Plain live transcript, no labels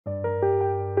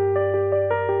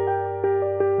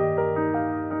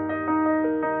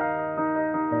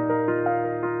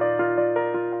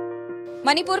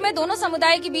मणिपुर में दोनों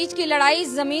समुदाय के बीच की लड़ाई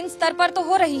जमीन स्तर पर तो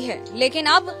हो रही है, लेकिन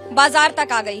अब बाजार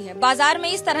तक आ गई है। बाजार में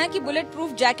इस तरह की बुलेट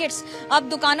प्रूफ जैकेट्स अब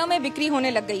दुकानों में बिक्री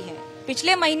होने लग गई है।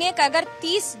 पिछले महीने का अगर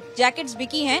 30 जैकेट्स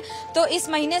बिकी हैं, तो इस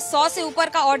महीने 100 से ऊपर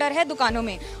का ऑर्डर है दुकानों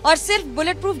में। और सिर्फ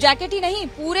बुलेट प्रूफ जैकेट ही नहीं,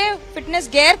 पूरे फिटनेस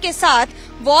गियर के साथ,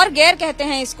 वॉर गियर कहते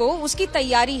हैं इसको, उसकी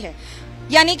तैयारी है।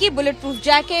 यानी कि bullet proof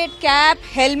jacket, cap,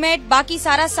 helmet, बाकी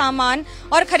सारा सामान,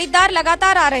 और खरीदार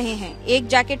लगातार आ रहे हैं। एक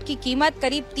जैकेट की कीमत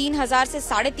करीब 3000 से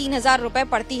 3500 रुपए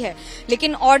पड़ती है,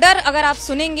 लेकिन ऑर्डर अगर आप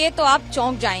सुनेंगे तो आप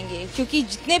चौंक जाएंगे, क्योंकि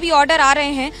जितने भी ऑर्डर आ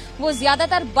रहे हैं वो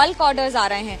ज्यादातर बल्क ऑर्डर्स आ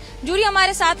रहे हैं। जूरी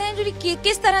हमारे साथ हैं। जूरी,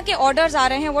 किस तरह के ऑर्डर्स आ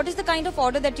रहे हैं? What is the kind of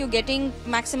order that you getting?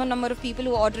 Maximum number of people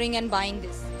who ordering and buying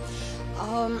this?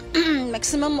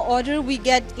 Maximum order we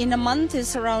get in a month is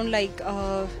around like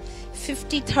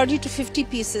 30 to 50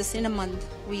 pieces in a month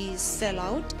we sell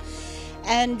out,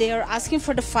 and they are asking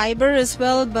for the fiber as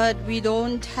well, but we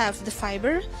don't have the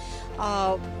fiber.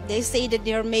 They say that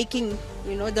they are making,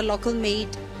 the local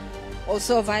made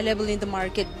also available in the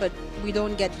market, but we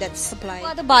don't get that supply.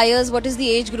 Who are the buyers? What is the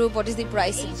age group? What is the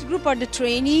pricing? Age group are the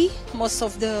trainee, most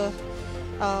of the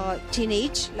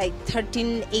teenage, like 13,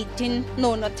 18, no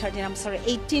not 13, I'm sorry,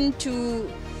 18 to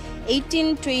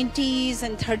 18, 20s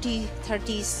and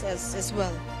 30s as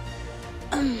well.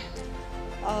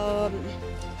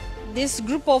 This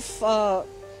group of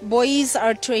boys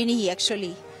are trainee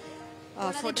actually.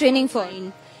 What are they training for?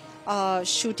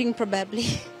 Shooting probably.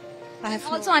 I have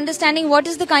also understanding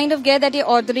what is the kind of gear that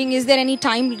you're ordering. Is there any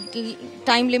time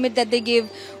limit that they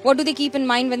give? What do they keep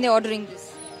in mind when they're ordering this?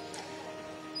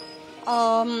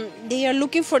 They are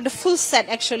looking for the full set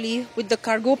actually, with the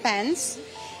cargo pants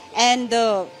and the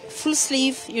full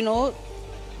sleeve,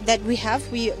 that we have.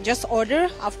 We just order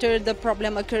after the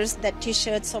problem occurs, that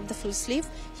t-shirts of the full sleeve.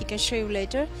 He can show you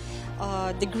later.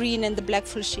 The green and the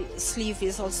black full sleeve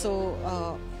is also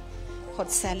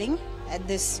hot selling at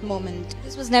this moment.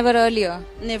 This was never earlier?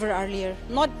 Never earlier.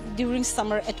 Not during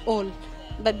summer at all.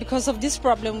 But because of this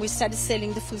problem, we started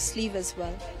selling the full sleeve as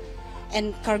well.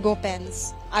 And cargo pants.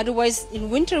 Otherwise, in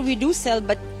winter we do sell,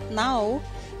 but now,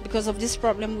 because of this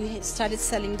problem, we started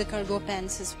selling the cargo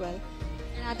pants as well.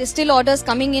 Are there still orders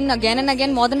coming in again and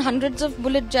again? More than hundreds of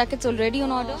bullet jackets already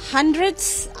on order? Hundreds,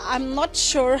 I'm not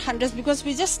sure hundreds, because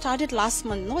we just started last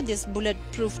month, this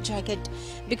bulletproof jacket,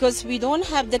 because we don't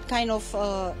have that kind of,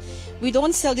 we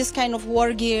don't sell this kind of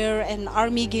war gear and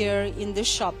army gear in the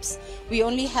shops. We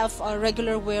only have a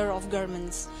regular wear of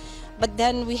garments. But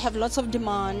then we have lots of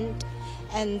demand,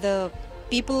 and the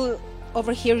people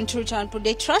over here in Churchandpur,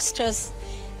 they trust us.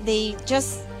 They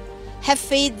just have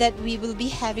faith that we will be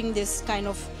having this kind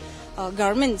of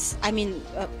garments. I mean,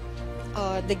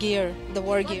 the gear, the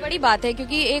war gear. बड़ी बात है,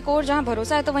 क्योंकि एक और जहाँ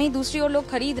भरोसा है तो वहीं दूसरी ओर लोग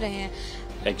खरीद रहे हैं.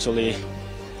 Actually,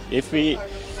 if we,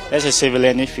 as a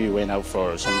civilian, if we went out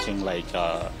for something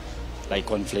like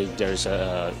conflict, there's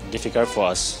difficult for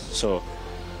us. So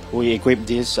we equip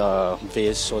this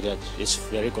vest so that it's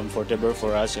very comfortable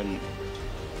for us, and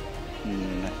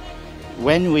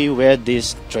when we wear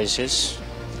these dresses,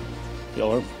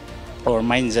 our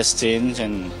mind just change,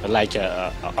 and like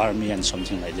army and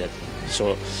something like that.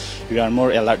 So we are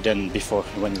more alert than before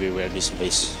when we wear this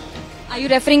vest. Are you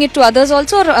referring it to others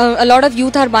also, or a lot of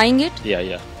youth are buying it?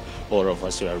 Yeah. All of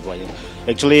us are buying.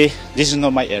 Actually, this is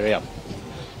not my area.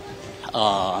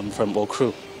 I'm from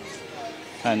Okru.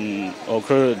 And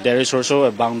Okru, there is also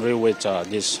a boundary with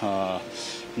this.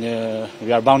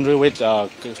 We are boundary with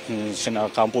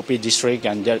Kampupi district,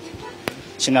 and that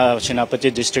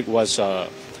Sinapati district was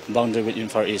boundary with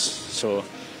Infar East. So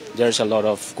there's a lot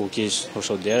of cookies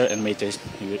also there, and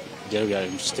there we are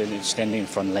standing in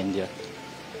front line there.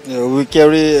 Yeah, we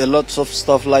carry lots of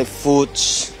stuff like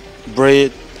foods,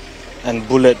 bread, and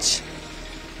bullets.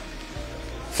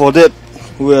 For that,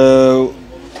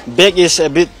 bag is a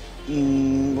bit.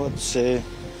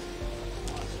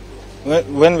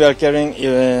 When we are carrying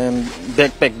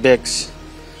bags,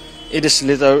 it is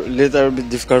little bit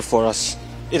difficult for us.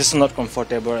 It is not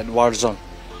comfortable at war zone,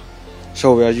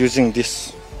 so we are using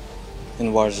this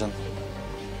in war zone.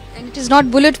 And it is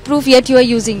not bulletproof, yet you are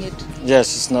using it?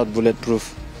 Yes, it's not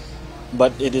bulletproof,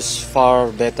 but it is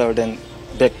far better than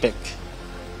backpack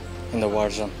in the war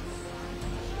zone.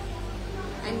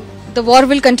 And the war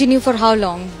will continue for how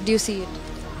long? Do you see it?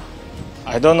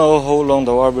 I don't know how long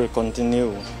the war will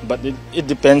continue, but it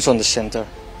depends on the center,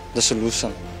 the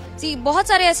solution. जी, बहुत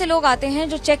सारे ऐसे लोग आते हैं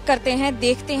जो check करते हैं,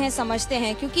 देखते हैं, समझते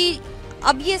हैं, क्योंकि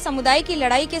अब ये समुदाय की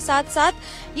लड़ाई के साथ साथ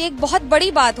ये एक बहुत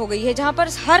बड़ी बात हो गई है, जहां पर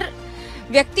हर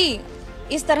व्यक्ति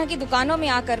इस तरह की दुकानों में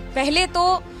आकर पहले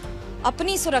तो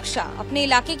अपनी सुरक्षा, अपने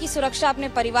इलाके की सुरक्षा, अपने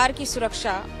परिवार की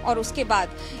सुरक्षा, और उसके बाद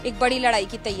एक बड़ी लड़ाई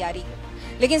की तैयारी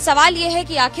है। लेकिन सवाल ये है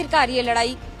कि आखिरकार ये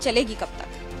लड़ाई चलेगी कब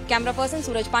तक। कैमरा पर्सन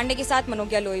सूरज पांडे के साथ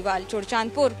मनोज्ञा लोईवाल,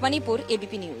 चोरचांदपुर, मणिपुर,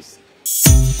 एबीपी न्यूज।